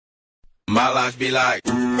My life be like,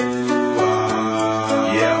 yeah.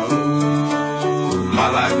 My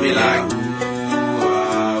life be like,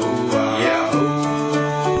 yeah.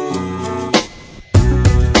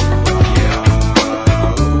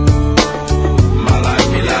 My life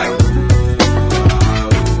be like,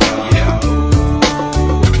 yeah.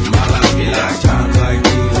 My life be like times like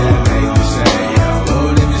these that make me say, yeah.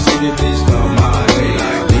 Lord, if you see me, please come my way.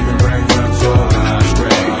 Like leaving brain control when I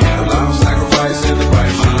stray. Yeah, long sacrifice in the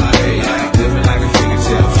price you pay. Like living like a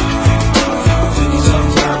fingertip.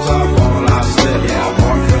 Sometimes I fall, I slip. Yeah, I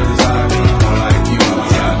walk for the time, more like you.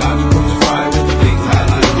 Yeah, I be putting fire with the big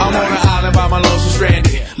highlight. I'm on an island by my lonesome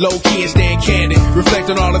stranded. Low key and staying candid. Reflect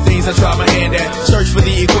on all the things I try my hand at. Search for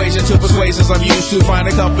the equation to persuasions I'm used to.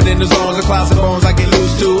 Finding comfort in the zones of clouds and bones I get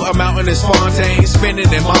loose to. A mountain is Fontaine. Spinning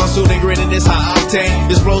in monsoon and grinning is high octane.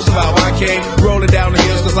 Explosive how I came. Rolling down the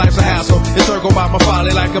hills cause life's a hassle. Encircled by my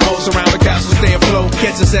folly like a moat around the castle. Stay afloat.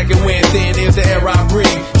 Catch a second wind. Thin is the air I breathe.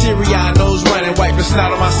 Teary-eyed nose running. Wipe the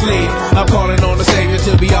snot on my sleeve. I'm calling on the Savior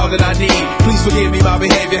to be all that I need. Please forgive me my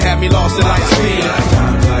behavior. Have me lost in light speed.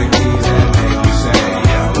 Times like these that make me say,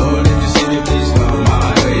 yeah. Lord, if you see me, please come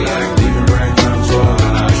my way. Like leaving brain control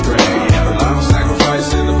when I stray. Yeah, long sacrifice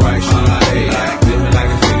in the price you pay. Like living like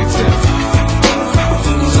a fingertip.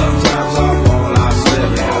 Sometimes I fall, I slip.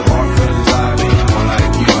 Yeah, I walk for the time, more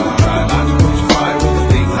like you. Try not to put your fire with the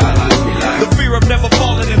things I like me like. The fear of never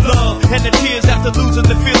falling in love, and the tears after losing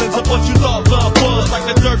the feelings of what you thought love was. Like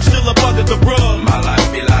the dirt still up under the rug. My life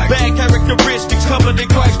be like bad characteristics covered in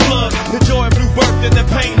Christ's blood. The joy of new birth and the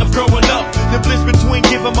pain of growing up. The bliss between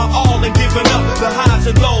giving my all and giving up. The highs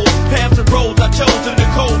and lows, paths and roads I chose. In the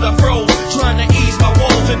cold I froze, trying to ease my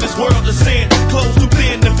woes in this world of sin. Close too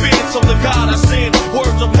thin to fit, so the God I send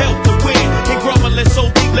words of help to win. And grumbling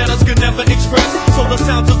so deep letters could never express. So the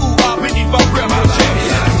sounds of ooh ah beneath my breath. my life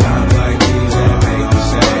be like times like these that make me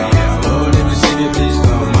say, yeah. Lord, if you see me, please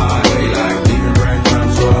come my way. Like leaving brain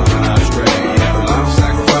control when I stray. Yeah, long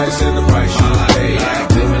sacrifice in the price you pay. Like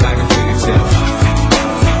living like a fingertip.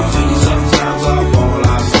 Sometimes I fall,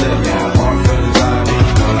 I slip. Yeah, I walk for the time,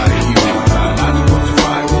 more like you. Try not to put your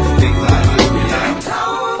fire with the things I like me like.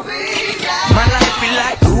 My life be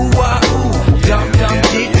like ooh ah ooh, dum dum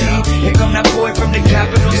diddy. Here come that boy from the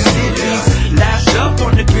capital city. Last up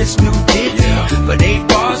on the Chris new ditty, but 8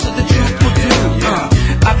 bars of the truth will do.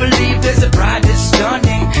 I believe there's a bride that's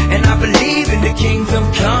stunning, and I believe in the kingdom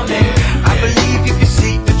coming. I believe if you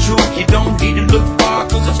seek the truth, you don't need to look far,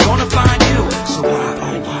 cause it's gonna find you. So why,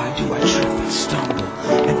 oh why do I trip and stumble?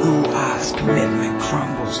 And ooh ah's commitment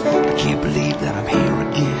crumbles. I can't believe that I'm here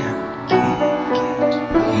again.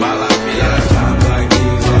 My life be like times like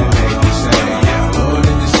these that make me say, yeah. Lord,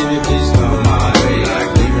 if you see me, please come my way.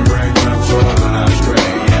 Like leaving brain control when I stray.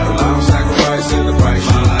 Yeah, long sacrifice in the price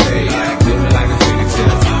you pay. Like living like a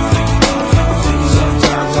fingertip.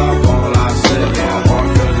 Sometimes I fall, I slip. Yeah, I walk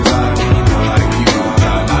for the time, more like you.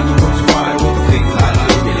 Try not to put your fire with the things I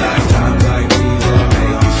like me like. Times like these that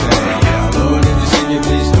make me say, yeah. Lord, if you see me,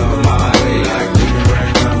 please come my way. Like leaving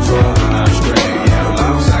brain control when I stray. Yeah,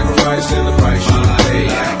 long sacrifice in the price you pay.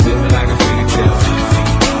 Like living like a fingertip.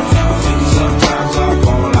 Sometimes I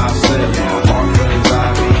fall, I slip. Yeah, I walk for the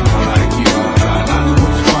time, more like you. Try not to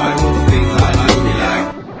put your fire with the things I like me like.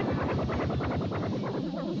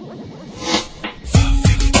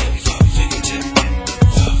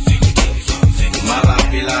 My life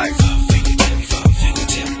be like.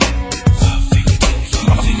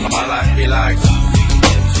 My life be like.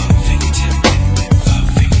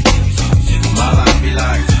 My life be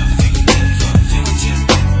like.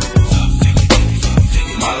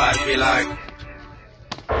 My life be like.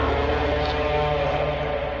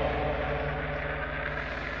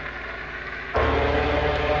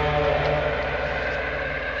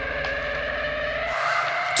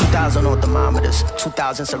 2,000 on thermometers,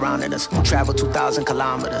 2,000 surrounding us. Travel 2,000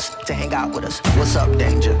 kilometers to hang out with us. What's up,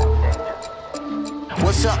 danger?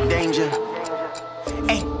 What's up, danger?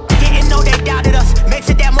 Hey, didn't know they doubted us. Makes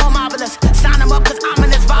it that more marvelous. Sign them up, cause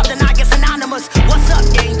ominous vibes and I get synonymous. What's up,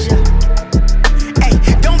 danger? Hey,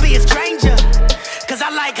 don't be a stranger. Cause I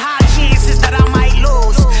like high chances that I might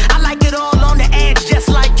lose. I like it all on the edge, just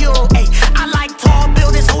like you. Hey, I like tall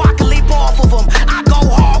buildings so I can leap off of them. I go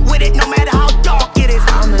hard with it no matter how dark it is.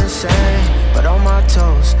 I'm insane, but on my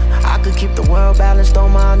toes. I could keep the world balanced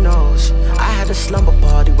on my nose. I had a slumber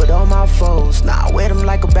party with all my foes. Now I wear them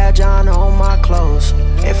like a badge on all my clothes.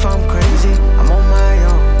 If I'm crazy, I'm on my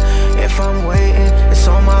own. If I'm waiting, it's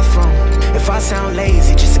on my throne. If I sound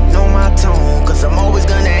lazy, just ignore my tone. Cause I'm always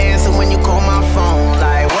gonna answer when you call my phone.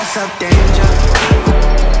 Like, what's up, danger?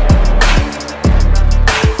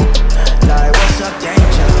 Like, what's up,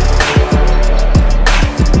 danger?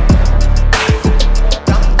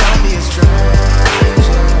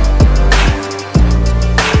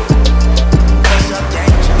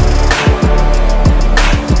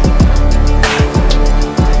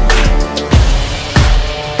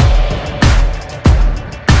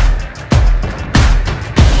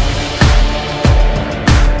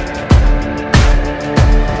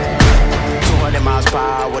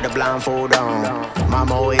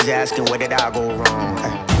 on.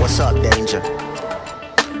 What's up, danger?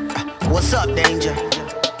 What's up, danger?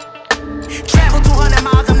 Travel 200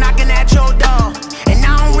 miles, I'm knocking at your door, and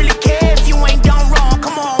I don't really care.